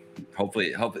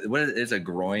 Hopefully what is a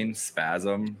groin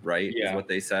spasm, right? Is what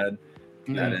they said.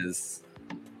 Mm-hmm. That is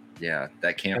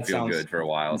that can't feel good for a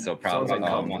while. So probably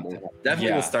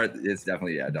definitely will start. It's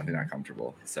definitely not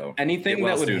comfortable. So anything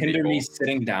that would hinder me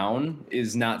sitting down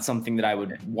is not something that I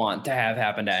would want to have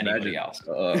happen to anybody else.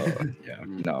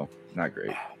 No, not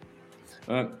great.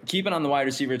 Keeping on the wide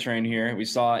receiver train here, we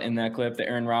saw in that clip that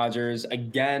Aaron Rodgers,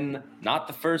 again, not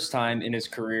the first time in his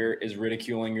career, is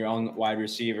ridiculing young wide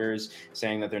receivers,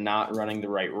 saying that they're not running the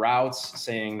right routes,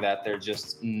 saying that they're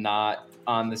just not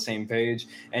on the same page.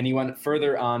 And he went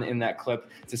further on in that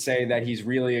clip to say that he's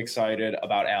really excited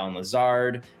about Allen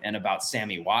Lazard and about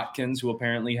Sammy Watkins, who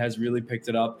apparently has really picked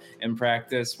it up in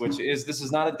practice, this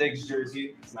is not a Diggs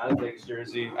jersey. It's not a Diggs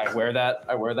jersey. I wear that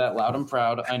loud and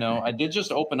proud. I know. I did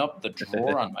just open up the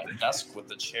drawer on my desk with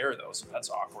the chair though, so that's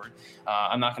awkward.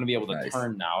 I'm not going to be able to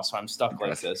turn now, so I'm stuck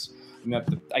like this.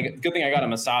 Good thing I got a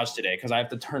massage today because I have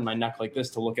to turn my neck like this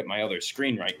to look at my other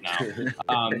screen right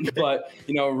now. But,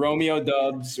 you know, Romeo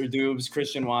Doubs,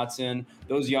 Christian Watson,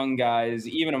 those young guys,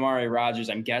 even Amari Rodgers,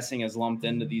 I'm guessing is lumped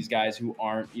into these guys who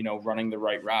aren't, you know, running the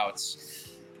right routes.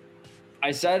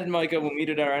 I said, Micah, when we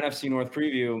did our NFC North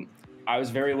preview, I was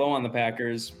very low on the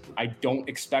Packers. I don't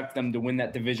expect them to win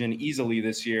that division easily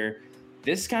this year.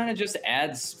 This kind of just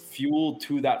adds fuel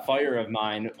to that fire of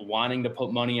mine, wanting to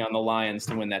put money on the Lions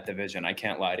to win that division. I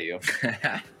can't lie to you.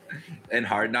 And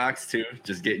Hard Knocks too,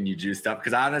 just getting you juiced up.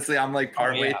 Because honestly, I'm like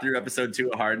partway through episode 2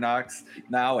 of Hard Knocks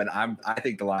now, and I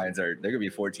think the Lions they're gonna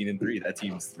be 14-3. That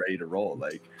team's ready to roll.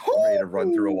 Like I'm ready to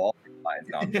run through a wall. Lions.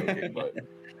 No, I'm joking, but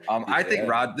I think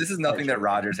this is nothing that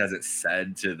Rodgers hasn't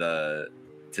said to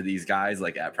these guys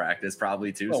like at practice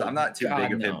probably too. So I'm not too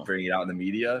big of him bringing it out in the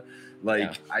media.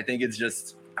 Like I think it's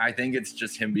just I think it's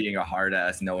just him being a hard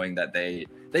ass, knowing that they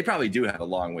probably do have a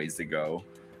long ways to go.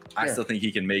 I still think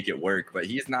he can make it work, but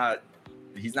he's not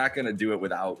going to do it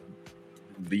without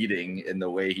leading in the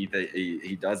way he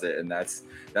does it, and that's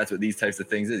what these types of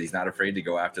things is. He's not afraid to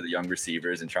go after the young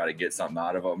receivers and try to get something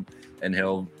out of them, and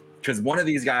because one of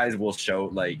these guys will show,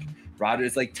 like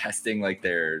Rodgers, like testing like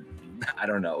their, I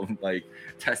don't know, like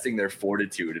testing their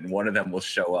fortitude, and one of them will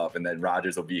show up, and then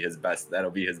Rodgers will be his best.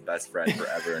 That'll be his best friend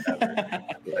forever and ever.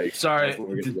 Like, sorry,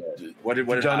 what did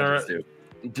Rodgers do?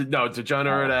 No,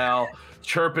 DeGenerate Al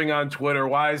chirping on Twitter.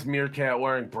 Why is Meerkat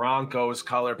wearing Broncos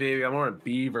color? Baby, I'm wearing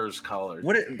Beavers color.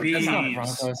 That's not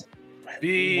Broncos.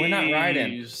 We're not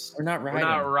riding. We're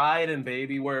not riding,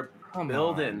 baby. We're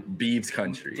building. Beeves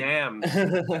country. Damn.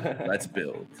 Let's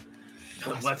build.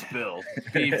 Let's build.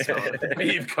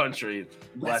 Beef country.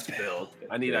 Let's build.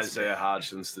 I need Isaiah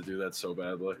Hodgins to do that so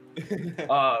badly.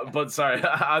 But sorry,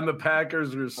 on the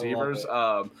Packers receivers,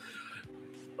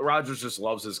 Rodgers just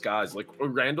loves his guys. Like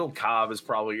Randall Cobb is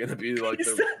probably going to be like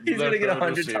he's going to get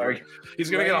 100 targets. He's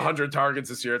going to get 100 targets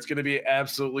this year. It's going to be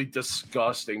absolutely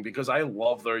disgusting because I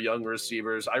love their young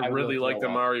receivers. I really liked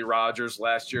Amari Rodgers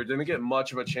last year. Didn't get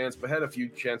much of a chance, but had a few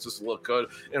chances to look good.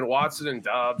 And Watson and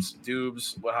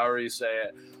Dubes, however you say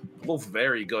it, both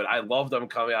very good. I love them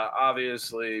coming out.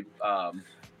 Obviously,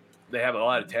 they have a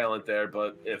lot of talent there,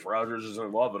 but if Rodgers is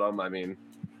in love with them, I mean,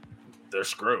 they're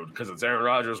screwed because it's Aaron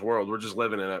Rodgers' world. We're just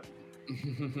living in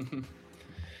it.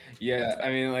 Yeah, I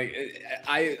mean, like,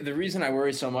 the reason I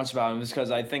worry so much about him is because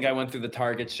I think I went through the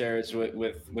target shares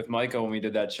with Micah when we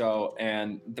did that show,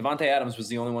 and Devontae Adams was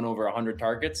the only one over 100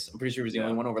 targets. I'm pretty sure he was the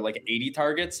only one over like 80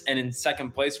 targets, and in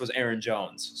second place was Aaron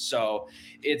Jones. So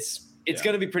it's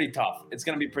going to be pretty tough. It's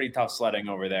going to be pretty tough sledding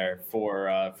over there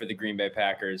for the Green Bay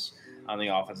Packers on the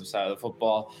offensive side of the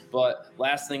football. But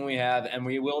last thing we have, and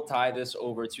we will tie this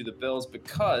over to the Bills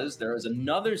because there is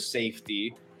another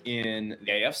safety in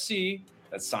the AFC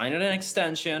that signed an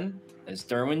extension. It's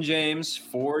Derwin James,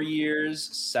 4 years,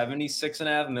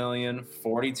 $76.5 million,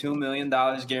 $42 million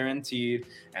guaranteed.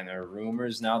 And there are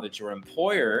rumors now that your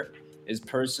employer is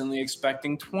personally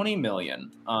expecting $20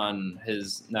 million on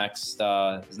his next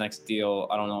deal.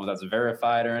 I don't know if that's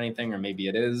verified or anything, or maybe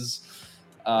it is.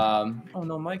 Oh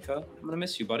no, Micah, I'm gonna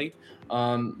miss you, buddy.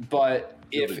 But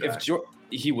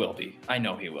he will be. I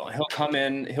know he will. He'll come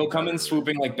in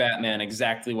swooping like Batman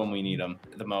exactly when we need him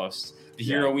the most. The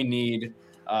hero we need,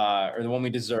 or the one we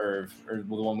deserve, or the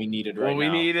one we needed right now. Well, we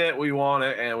need it, we want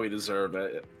it, and we deserve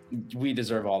it. We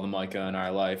deserve all the Micah in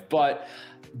our life. But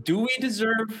do we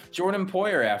deserve Jordan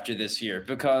Poyer after this year?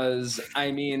 Because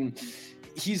I mean,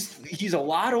 he's a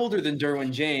lot older than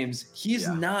Derwin James. He's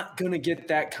not going to get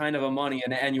that kind of a money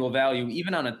and annual value,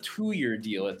 even on a 2-year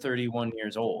deal at 31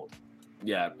 years old.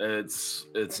 Yeah, it's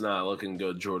not looking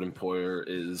good. Jordan Poyer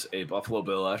is a Buffalo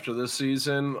Bill after this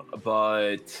season,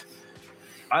 but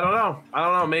I don't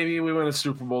know. Maybe we win a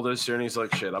Super Bowl this year, and he's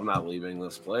like, "Shit, I'm not leaving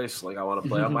this place. Like, I want to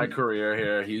play out my career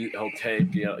here." He'll take,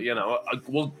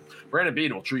 well, Brandon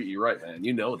Beane will treat you right, man.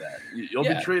 You know that. You'll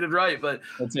be treated right, but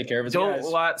he'll take care of his don't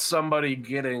guys. let somebody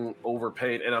getting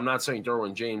overpaid. And I'm not saying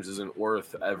Derwin James isn't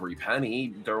worth every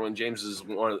penny. Derwin James is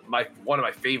one of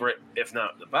my favorite, if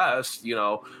not the best.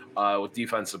 With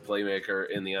defensive playmaker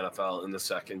in the NFL in the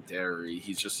secondary.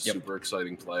 He's just a super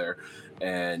exciting player,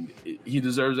 and he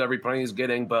deserves every penny he's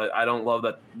getting. But I don't love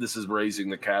that this is raising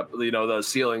the cap, the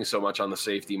ceiling so much on the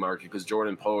safety market because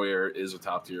Jordan Poyer is a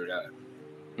top tier guy.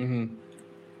 Mm-hmm.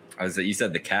 You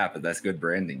said the cap, but that's good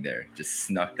branding there. Just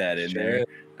snuck that in there.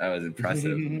 That was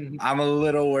impressive. I'm a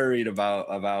little worried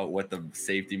about what the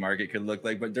safety market could look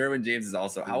like, but Derwin James is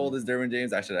also. How old is Derwin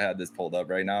James? I should have had this pulled up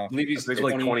right now. I believe he's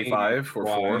like 25 or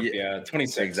 4. Yeah,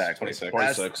 26. Exactly.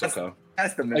 26. Okay.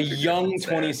 That's the a young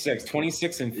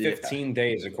 26 in 15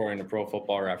 days, according to Pro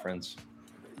Football Reference.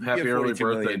 Happy early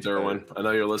birthday, Derwin. I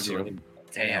know you're listening.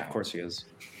 Damn, of course he is.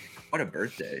 What a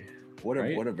birthday. What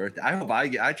a birthday. I hope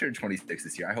I turned 26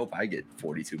 this year. I hope I get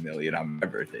 42 million on my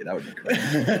birthday. That would be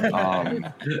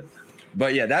great.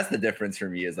 But yeah, that's the difference for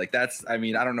me is like, I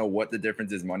don't know what the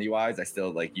difference is money wise. I still,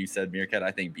 like you said, Meerkat,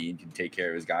 I think Beane can take care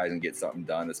of his guys and get something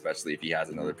done, especially if he has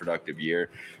another productive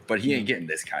year, but he ain't getting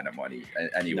this kind of money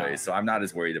anyway. No. So I'm not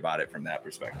as worried about it from that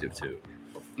perspective too.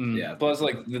 Yeah. Plus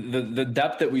like the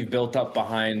depth that we've built up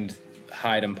behind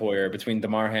Hyde and Poyer, between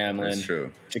DeMar Hamlin,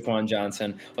 Jaquan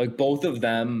Johnson, like both of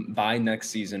them by next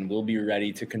season will be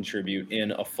ready to contribute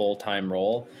in a full-time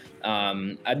role.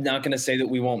 I'm not going to say that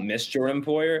we won't miss Jordan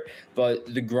Poyer, but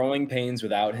the growing pains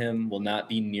without him will not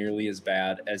be nearly as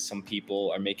bad as some people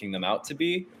are making them out to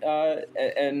be.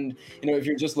 And if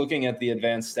you're just looking at the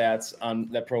advanced stats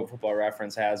that Pro Football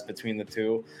Reference has between the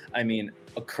two, I mean,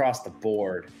 across the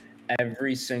board,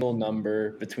 every single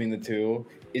number between the two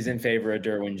is in favor of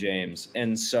Derwin James.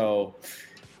 And so,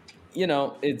 you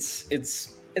know, it's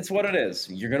what it is.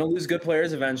 You're going to lose good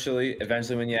players eventually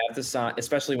when you have to sign,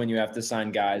 especially when you have to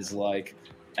sign guys like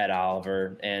Ed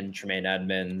Oliver and Tremaine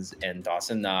Edmonds and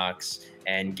Dawson Knox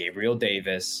and Gabriel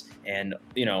Davis and,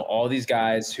 you know, all these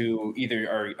guys who either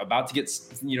are about to get,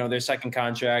 you know, their second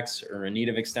contracts or in need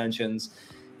of extensions.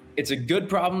 It's a good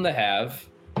problem to have.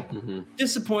 Mm-hmm.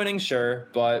 Disappointing, sure,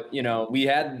 but you know, we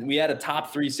had a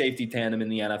top 3 safety tandem in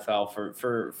the NFL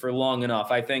for long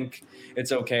enough. I think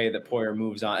it's okay that Poyer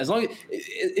moves on, as long as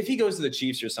if he goes to the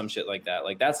Chiefs or some shit like that.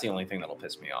 Like that's the only thing that'll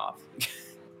piss me off.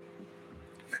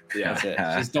 Yeah, that's it.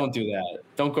 Just don't do that.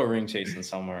 Don't go ring chasing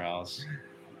somewhere else.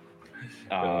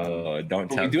 Don't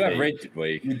tell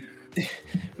me.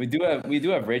 We do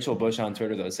have Rachel Bush on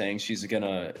Twitter though saying she's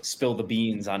gonna spill the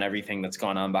beans on everything that's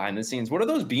gone on behind the scenes. What are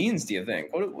those beans? Do you think?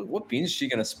 What beans is she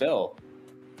gonna spill?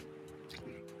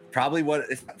 Probably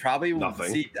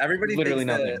nothing. See, everybody literally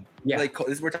thinks nothing. That, yeah, like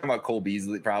we're talking about Cole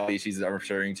Beasley. Probably she's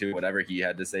referring to whatever he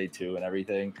had to say too and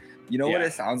everything. You know what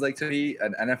it sounds like to me?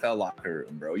 An NFL locker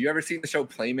room, bro. You ever seen the show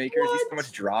Playmakers? You see how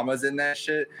much drama's in that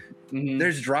shit. Mm-hmm.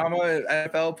 There's drama in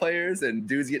NFL players and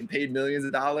dudes getting paid millions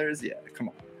of dollars. Yeah, come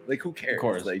on. Like, who cares? Of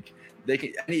course. Like,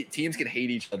 teams can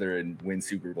hate each other and win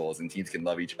Super Bowls, and teams can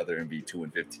love each other and be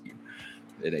 2-15.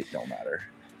 It don't matter.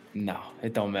 No,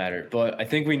 it don't matter. But I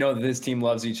think we know that this team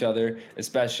loves each other,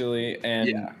 especially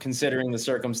and considering the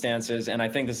circumstances. And I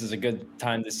think this is a good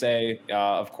time to say,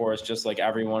 of course, just like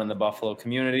everyone in the Buffalo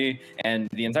community and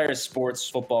the entire sports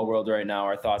football world right now,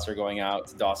 our thoughts are going out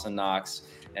to Dawson Knox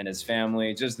and his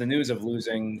family. Just the news of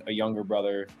losing a younger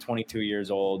brother, 22 years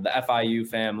old, the FIU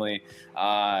family.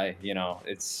 You know,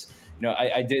 it's, you know,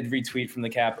 I did retweet from the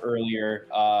Cap earlier.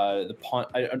 The Punt,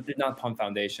 not Punt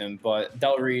Foundation, but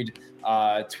Del Reed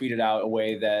tweeted out a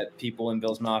way that people in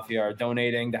Bills Mafia are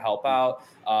donating to help out.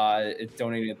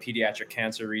 Donating to pediatric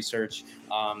cancer research.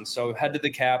 So head to the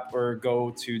Cap or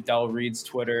go to Del Reed's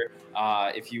Twitter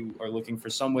if you are looking for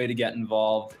some way to get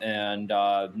involved and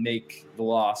make the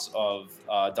loss of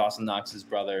Dawson Knox's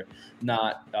brother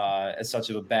not as such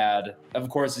of a bad. Of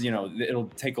course, you know, it'll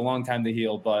take a long time to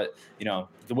heal, but you know,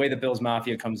 the way the Bills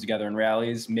Mafia comes together and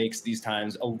rallies makes these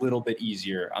times a little bit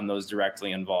easier on those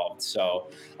directly involved. So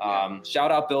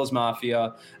shout out Bills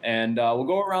Mafia, and we'll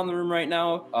go around the room right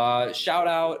now. Shout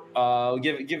out,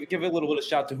 give a little bit of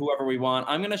shout to whoever we want.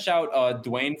 I'm gonna shout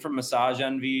Dwayne from Massage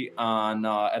Envy on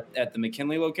at the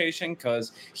McKinley location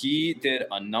because he did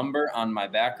a number on my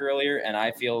back earlier, and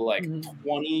I feel like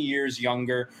 20 years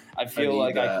younger. I feel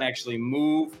like I can actually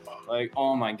move. Like,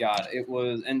 oh my God, it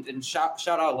was. And shout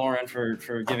out Lauren for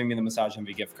giving me the Massage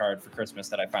Envy gift card for Christmas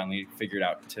that I finally figured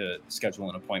out to schedule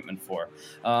an appointment for.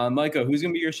 Micah, who's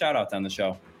gonna be your shout out on the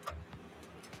show?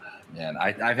 Man,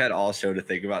 I've had all show to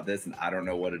think about this, and I don't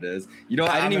know what it is. You know,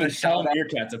 I didn't even tell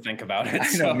Meerkat to think about it.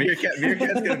 I know Meerkat's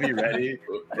gonna be ready.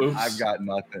 I've got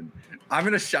nothing. I'm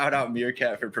gonna shout out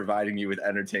Meerkat for providing me with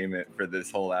entertainment for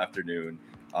this whole afternoon.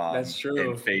 That's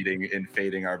true. In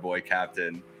fading our boy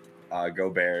Captain. Go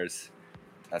Bears.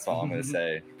 That's all I'm gonna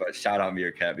say. But shout out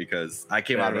Meerkat because I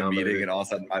came out of a meeting and all of a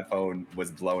sudden my phone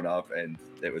was blown up and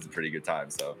it was a pretty good time.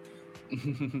 So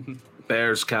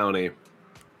Bears County.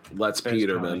 Let's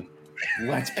Peterman.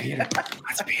 Let's Peterman.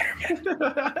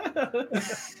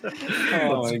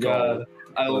 Oh my God.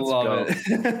 I love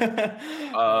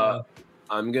it.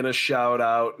 I'm going to shout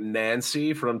out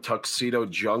Nancy from Tuxedo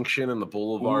Junction in the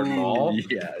Boulevard Mall.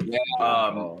 Yeah.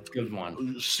 Good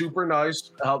one. Super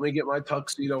nice. Helped me get my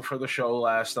tuxedo for the show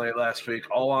last week.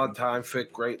 All on time,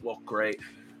 fit great, look great.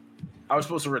 I was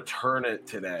supposed to return it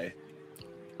today.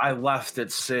 I left it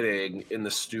sitting in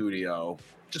the studio.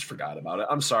 Just forgot about it.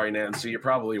 I'm sorry, Nancy. You're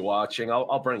probably watching.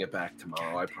 I'll bring it back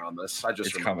tomorrow. I promise.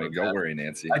 It's coming. Don't worry,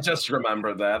 Nancy. I just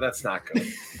remembered that. That's not good.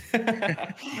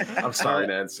 I'm sorry,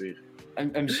 Nancy.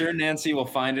 I'm sure Nancy will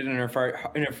find it in her fart.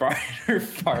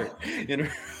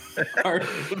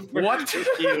 What?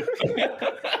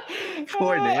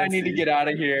 Poor Nancy. I need to get out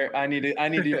of here. I need to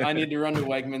run to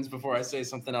Wegmans before I say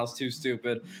something else too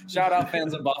stupid. Shout out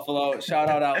fans of Buffalo. Shout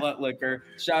out Outlet Liquor.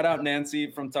 Shout out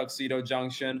Nancy from Tuxedo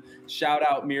Junction. Shout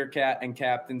out Meerkat and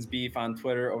Captain's Beef on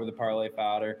Twitter over the Parlay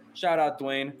Powder. Shout out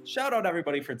Dwayne. Shout out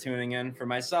everybody for tuning in. For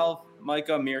myself,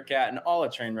 Micah, Meerkat, and all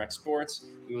at Trainwreck Sports.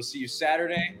 We will see you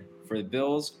Saturday for the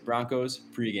Bills Broncos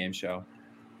pregame show.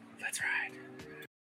 That's right.